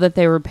know that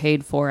they were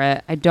paid for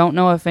it. I don't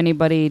know if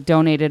anybody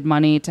donated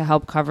money to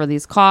help cover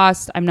these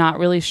costs. I'm not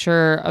really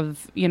sure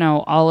of,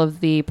 all of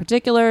the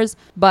particulars.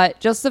 But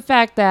just the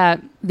fact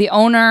that the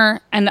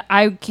owner, and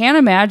I can't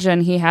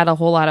imagine he had a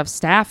whole lot of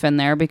staff in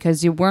there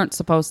because you weren't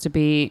supposed to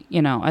be,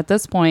 at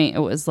this point, it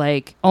was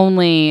like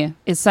only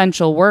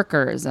essential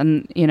workers.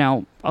 And,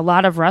 a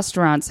lot of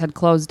restaurants had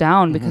closed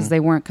down because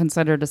they weren't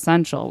considered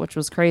essential, which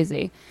was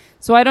crazy.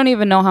 So I don't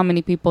even know how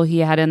many people he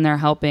had in there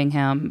helping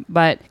him.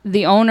 But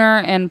the owner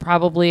and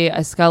probably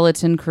a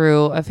skeleton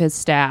crew of his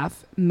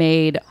staff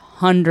made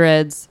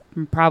hundreds,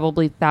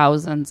 probably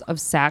thousands of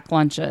sack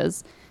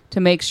lunches to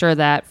make sure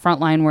that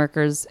frontline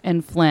workers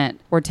in Flint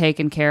were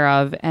taken care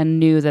of and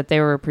knew that they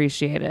were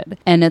appreciated.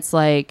 And it's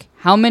like,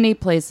 how many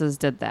places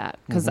did that?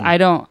 Because I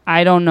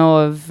don't know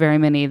of very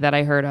many that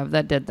I heard of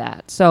that did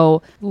that.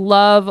 So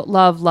love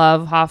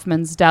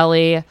Hoffman's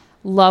Deli.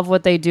 Love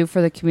what they do for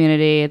the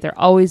community. They're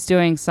always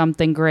doing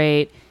something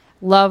great.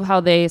 Love how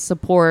they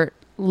support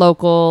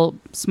local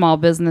small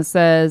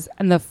businesses.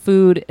 And the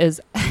food is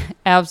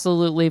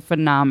absolutely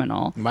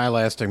phenomenal. My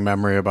lasting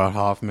memory about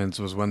Hoffman's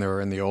was when they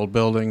were in the old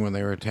building, when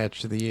they were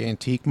attached to the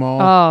antique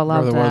mall. Oh,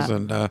 love that. Was,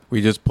 and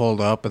we just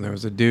pulled up and there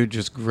was a dude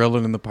just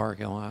grilling in the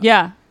parking lot.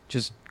 Yeah.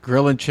 Just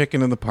grilling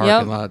chicken in the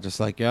parking lot. Just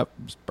like,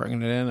 just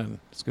bringing it in and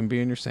it's going to be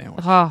in your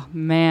sandwich. Oh,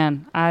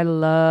 man. I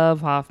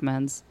love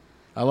Hoffman's.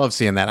 I love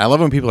seeing that. I love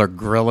when people are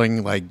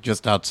grilling like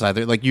just outside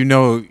there. Like,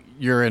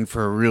 you're in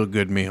for a real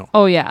good meal.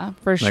 Oh, yeah,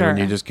 for sure. Like when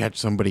you just catch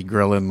somebody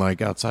grilling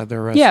like outside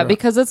their restaurant. Yeah,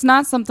 because it's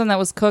not something that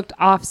was cooked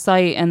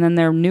off-site and then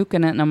they're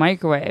nuking it in a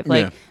microwave.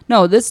 Like,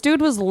 no, this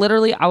dude was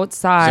literally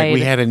outside. It's like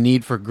we had a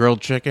need for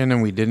grilled chicken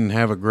and we didn't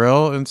have a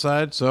grill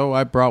inside, so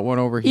I brought one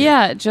over here.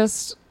 Yeah,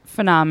 just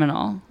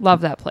phenomenal.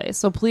 Love that place.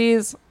 So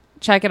please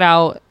check it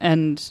out.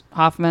 And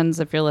Hoffman's,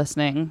 if you're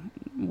listening,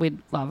 we'd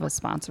love a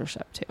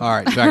sponsorship too. All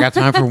right, so I got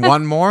time for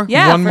one more?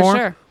 Yeah, one for more?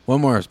 sure.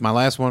 One more. It's my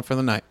last one for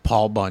the night.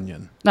 Paul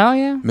Bunyan. Oh,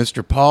 yeah.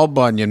 Mr. Paul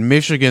Bunyan,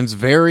 Michigan's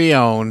very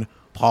own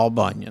Paul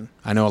Bunyan.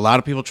 I know a lot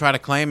of people try to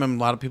claim him. A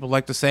lot of people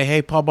like to say,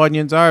 hey, Paul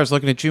Bunyan's ours.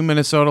 Looking at you,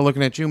 Minnesota.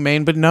 Looking at you,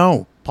 Maine. But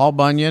no, Paul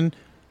Bunyan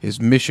is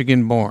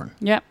Michigan born.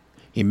 Yep.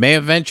 He may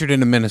have ventured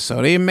into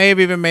Minnesota. He may have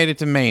even made it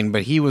to Maine,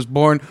 but he was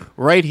born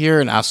right here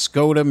in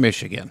Oscoda,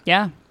 Michigan.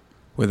 Yeah.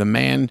 With a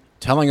man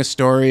telling a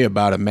story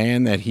about a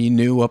man that he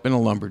knew up in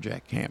a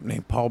lumberjack camp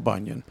named Paul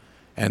Bunyan.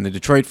 And the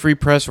Detroit Free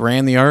Press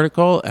ran the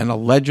article, and a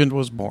legend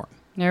was born.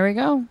 There we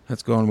go.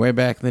 That's going way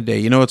back in the day.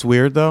 You know what's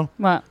weird, though?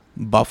 What?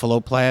 Buffalo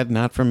plaid,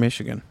 not from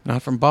Michigan.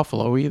 Not from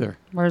Buffalo, either.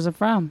 Where's it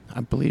from? I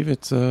believe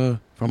it's from,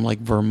 like,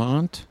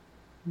 Vermont.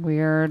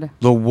 Weird.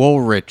 The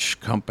Woolrich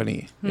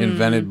Company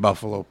invented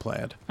buffalo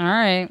plaid. All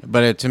right.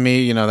 But to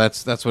me,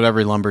 that's what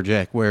every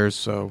lumberjack wears,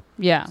 so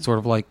yeah, sort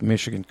of like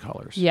Michigan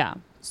colors. Yeah.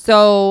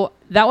 So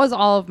that was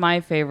all of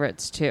my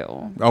favorites,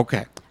 too.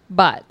 Okay.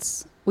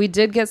 But we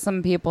did get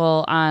some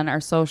people on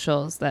our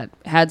socials that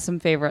had some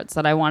favorites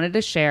that I wanted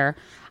to share.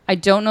 I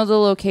don't know the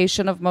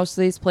location of most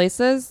of these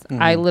places.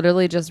 I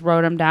literally just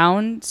wrote them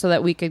down so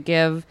that we could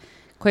give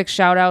quick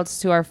shout outs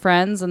to our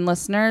friends and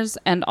listeners,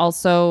 and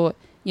also,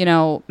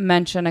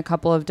 mention a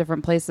couple of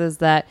different places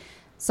that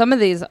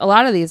a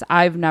lot of these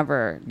I've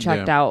never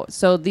checked out.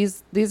 So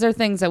these are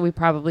things that we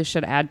probably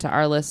should add to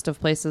our list of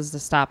places to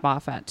stop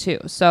off at too.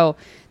 So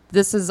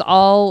this is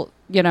all,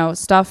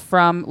 stuff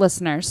from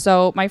listeners.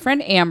 So my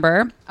friend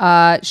Amber,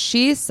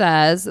 she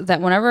says that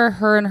whenever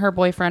her and her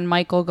boyfriend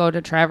Michael go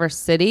to Traverse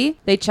City,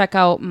 they check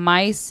out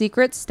My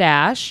Secret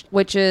Stash,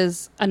 which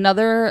is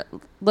another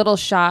little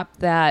shop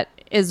that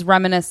is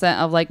reminiscent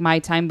of like My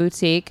Time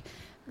Boutique.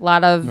 A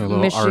lot of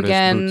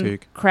Michigan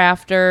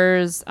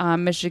crafters,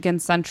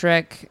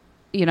 Michigan-centric,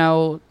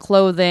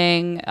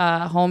 clothing,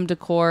 home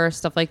decor,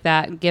 stuff like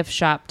that, gift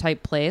shop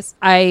type place.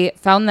 I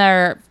found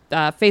their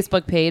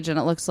Facebook page, and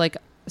it looks like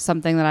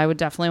something that I would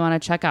definitely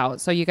want to check out.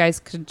 So you guys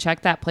could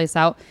check that place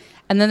out.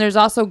 And then there's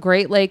also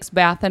Great Lakes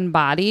Bath and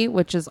Body,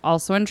 which is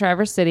also in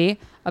Traverse City.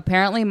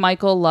 Apparently,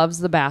 Michael loves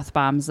the bath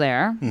bombs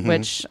there,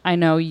 which I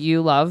know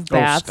you love,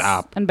 baths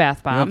and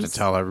bath bombs. You don't have to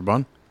tell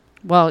everyone.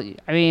 Well,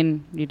 I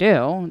mean, you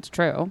do. It's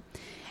true.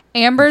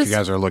 Amber's... You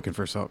guys are looking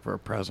for a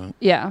present.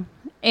 Yeah.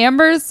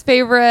 Amber's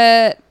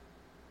favorite...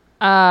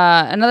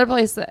 another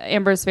place that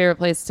Amber's favorite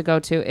place to go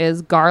to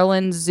is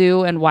Garland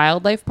Zoo and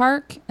Wildlife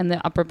Park in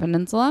the Upper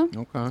Peninsula.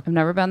 Okay. I've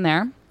never been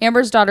there.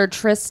 Amber's daughter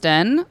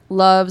Tristan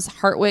loves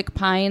Hartwick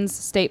Pines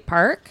State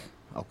Park.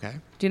 Okay.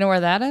 Do you know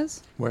where that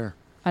is? Where?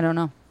 I don't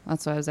know.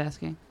 That's what I was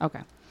asking.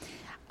 Okay.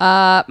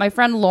 My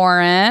friend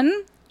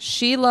Lauren,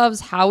 she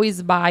loves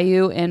Howie's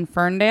Bayou in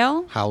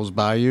Ferndale. Howie's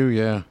Bayou,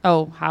 yeah.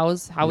 Oh,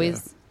 Howie's.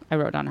 I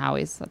wrote down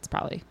Howie's. That's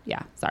probably,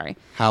 yeah, sorry.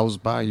 How's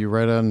by you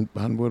right on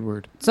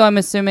Woodward. So I'm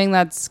assuming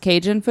that's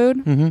Cajun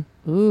food?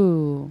 Mm-hmm.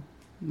 Ooh,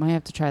 might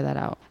have to try that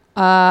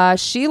out.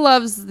 She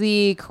loves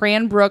the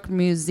Cranbrook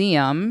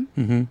Museum.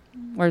 Mm-hmm.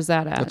 Where's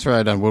that at? That's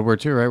right on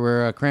Woodward too, right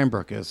where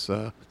Cranbrook is.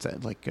 It's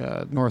at like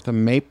north of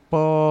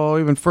Maple,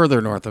 even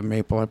further north of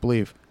Maple, I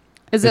believe.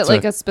 Is it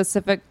like a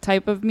specific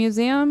type of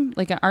museum,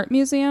 like an art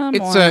museum?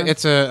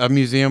 It's a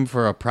museum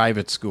for a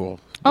private school.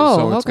 Oh,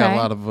 so it's okay.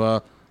 got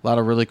a lot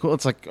of really cool.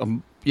 It's like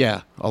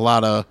a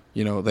lot of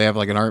they have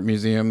like an art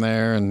museum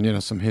there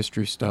and some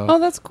history stuff. Oh,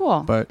 that's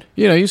cool. But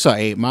you saw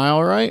 8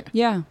 Mile, right?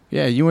 Yeah.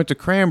 Yeah, you went to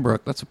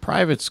Cranbrook. That's a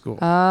private school.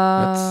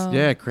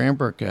 Oh.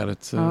 Cranbrook got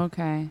it.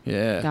 Okay.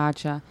 Yeah.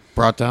 Gotcha.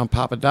 Brought down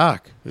Papa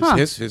Doc.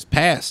 His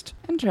past.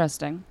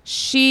 Interesting.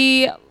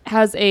 She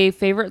has a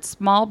favorite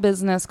small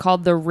business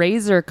called the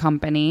Razor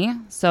Company.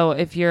 So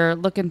if you're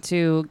looking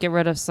to get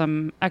rid of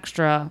some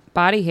extra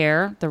body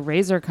hair, the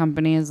Razor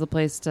Company is the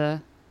place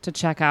to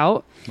check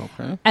out.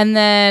 Okay. And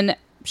then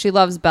she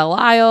loves Belle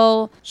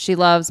Isle. She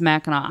loves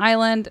Mackinac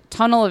Island.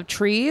 Tunnel of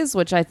Trees,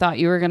 which I thought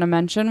you were going to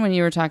mention when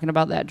you were talking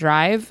about that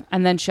drive.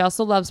 And then she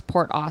also loves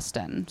Port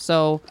Austin.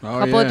 So a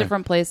couple of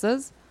different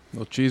places.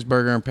 Little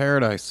cheeseburger in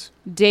paradise.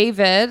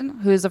 David,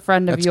 who's a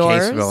friend of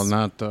yours. That's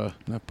Caseville,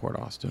 not Port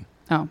Austin.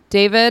 Oh,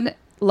 David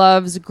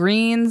loves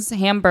Greens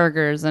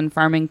hamburgers in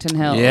Farmington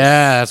Hills.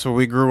 Yeah, that's what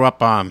we grew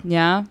up on.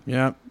 Yeah?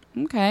 Yep.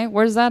 Okay.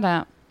 Where's that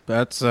at?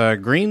 That's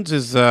Greens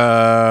is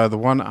the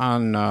one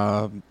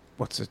on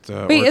what's it? Wait,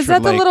 Orchard is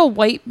that Lake. the little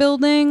white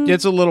building?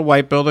 It's a little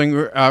white building.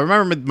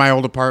 Remember my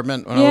old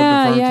apartment when I lived in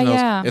Farmington Hills?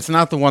 Yeah. It's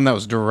not the one that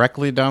was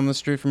directly down the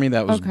street from me.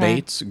 That was Okay.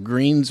 Bates.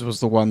 Greens was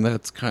the one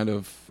that's kind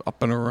of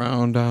up and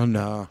around on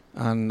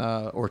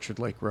Orchard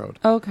Lake Road.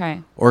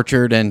 Okay.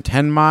 Orchard and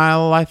 10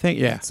 Mile, I think.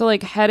 Yeah. So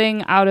like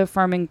heading out of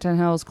Farmington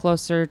Hills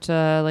closer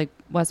to like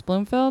West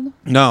Bloomfield?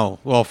 No,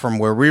 well, from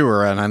where we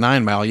were at a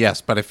 9 Mile,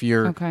 yes. But if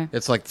you're, Okay.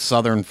 it's like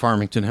southern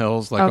Farmington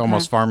Hills, like Okay.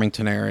 almost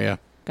Farmington area.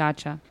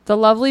 Gotcha. The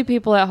lovely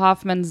people at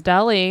Hoffman's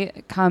Deli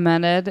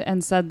commented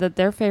and said that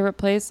their favorite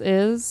place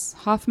is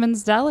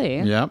Hoffman's Deli,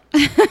 Yep.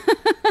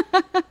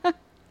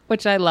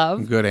 which I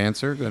love. Good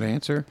answer. Good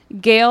answer.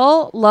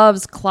 Gail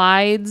loves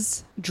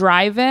Clyde's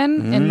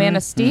Drive-In in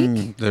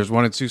Manistee. There's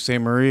one at Sault Ste.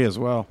 Marie as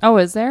well. Oh,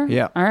 is there?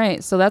 Yeah. All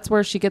right. So that's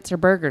where she gets her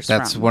burgers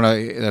That's from. one of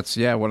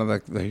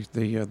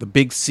the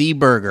Big C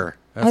burger.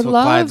 That's I what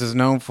love- Clyde's is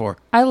known for.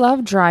 I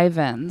love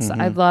drive-ins.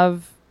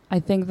 I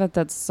think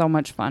that's so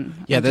much fun.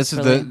 Yeah, I this just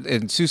is really-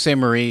 in Sault Ste.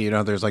 Marie.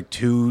 There's like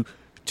two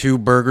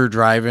burger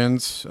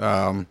drive-ins,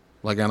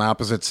 like on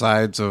opposite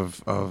sides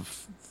of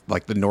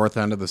like the north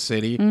end of the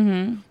city.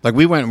 Mm-hmm. Like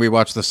we went and we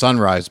watched the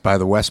sunrise by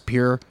the West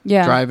Pier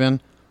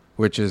Drive-In,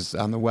 which is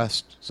on the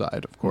west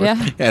side, of course.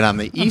 Yeah. And on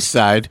the east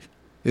side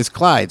is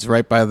Clyde's,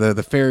 right by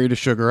the ferry to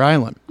Sugar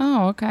Island.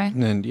 Oh, okay.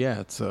 And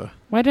yeah, it's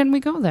Why didn't we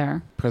go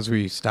there? because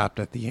we stopped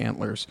at the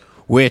Antlers,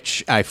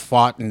 which I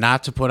fought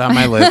not to put on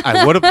my list.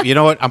 I would have, you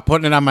know what? I'm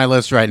putting it on my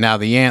list right now.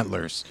 The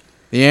Antlers.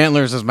 The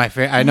Antlers is my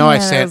favorite. I know I Yeah,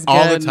 say that it was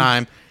all good. the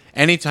time.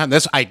 Anytime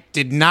I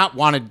did not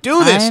want to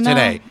do this I know,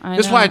 today. I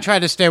This is why I know. tried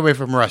to stay away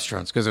from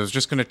restaurants because it was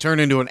just going to turn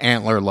into an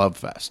antler love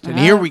fest. And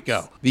here we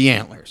go. The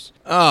Antlers.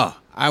 Oh,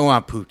 I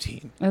want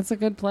poutine. It's a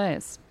good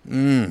place.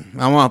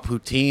 I want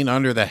poutine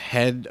under the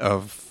head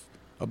of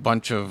a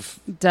bunch of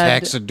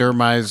Dead-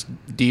 taxidermized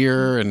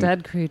deer and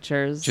Dead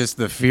creatures. just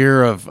the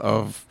fear of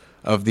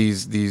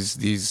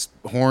these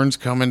horns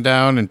coming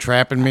down and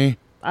trapping me.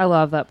 I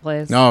love that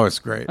place. No, it's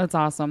great. That's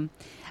awesome.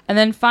 And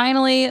then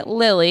finally,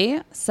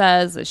 Lily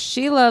says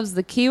she loves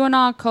the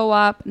Keweenaw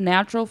Co-op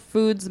Natural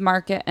Foods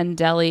Market and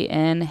Deli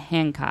in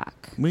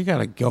Hancock. We got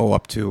to go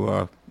up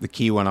to the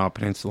Keweenaw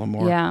Peninsula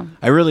more. Yeah.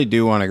 I really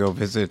do want to go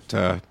visit,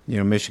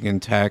 Michigan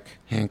Tech,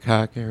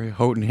 Hancock area,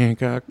 Houghton,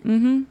 Hancock.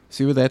 Mm-hmm.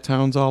 See what that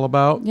town's all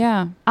about.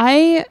 Yeah.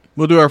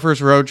 We'll do our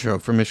first road show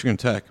for Michigan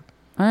Tech.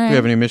 All right. Do you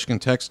have any Michigan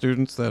Tech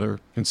students that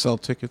can sell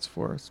tickets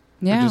for us?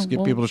 Yeah, Or just get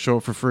well- people to show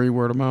up for free,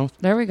 word of mouth.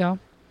 There we go.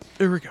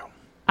 There we go.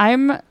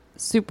 I'm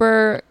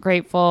super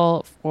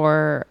grateful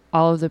for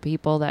all of the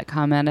people that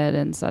commented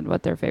and said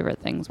what their favorite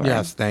things were.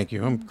 Yes, thank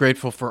you. I'm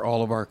grateful for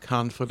all of our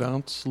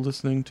confidants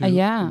listening to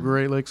yeah.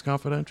 Great Lakes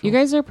Confidential. You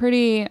guys are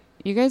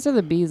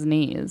the bee's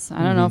knees.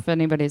 I don't know if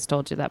anybody's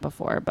told you that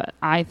before, but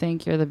I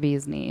think you're the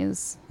bee's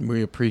knees.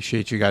 We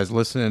appreciate you guys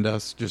listening to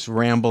us just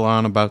ramble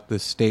on about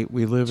this state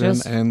we live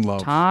Just in and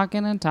love.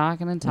 talking and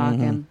talking and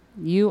talking.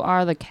 You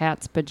are the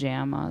cat's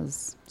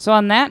pajamas. So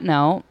on that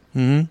note,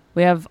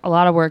 we have a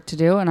lot of work to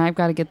do, and I've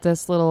got to get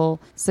this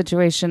little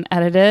situation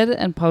edited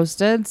and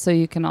posted so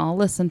you can all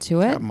listen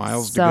to it. Got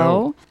miles to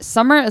go.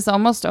 Summer is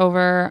almost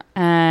over,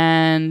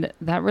 and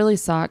that really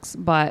sucks,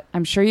 but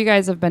I'm sure you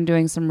guys have been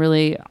doing some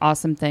really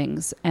awesome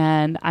things,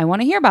 and I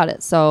want to hear about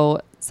it.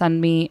 So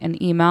send me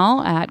an email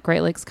at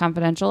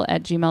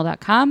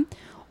greatlakesconfidential@gmail.com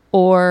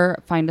or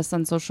find us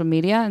on social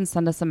media and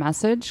send us a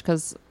message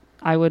because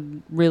I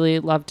would really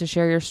love to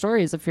share your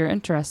stories if you're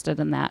interested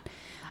in that.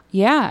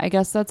 Yeah, I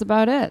guess that's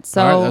about it.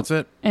 So All right, that's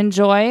it.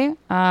 enjoy.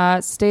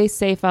 Stay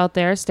safe out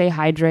there. Stay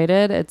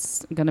hydrated.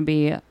 It's going to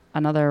be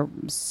another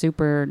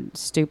super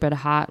stupid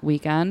hot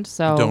weekend.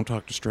 So Don't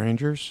talk to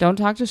strangers. Don't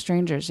talk to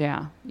strangers.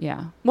 Yeah.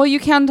 Yeah. Well, you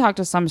can talk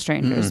to some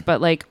strangers, but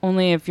like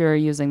only if you're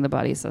using the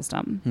buddy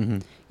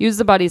system. Use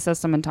the buddy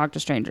system and talk to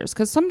strangers,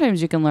 because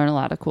sometimes you can learn a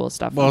lot of cool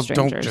stuff Well, from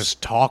strangers. don't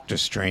just talk to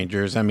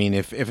strangers. I mean,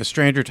 if a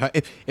stranger,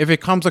 if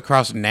it comes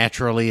across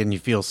naturally and you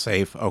feel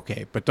safe,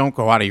 okay. But don't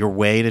go out of your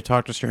way to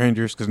talk to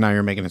strangers, because now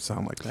you're making it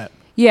sound like that.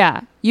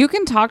 Yeah. You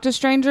can talk to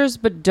strangers,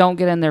 but don't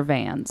get in their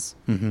vans.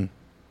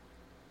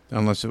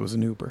 Unless it was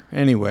an Uber.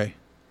 Anyway,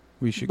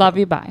 we should Love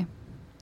go. you. Bye.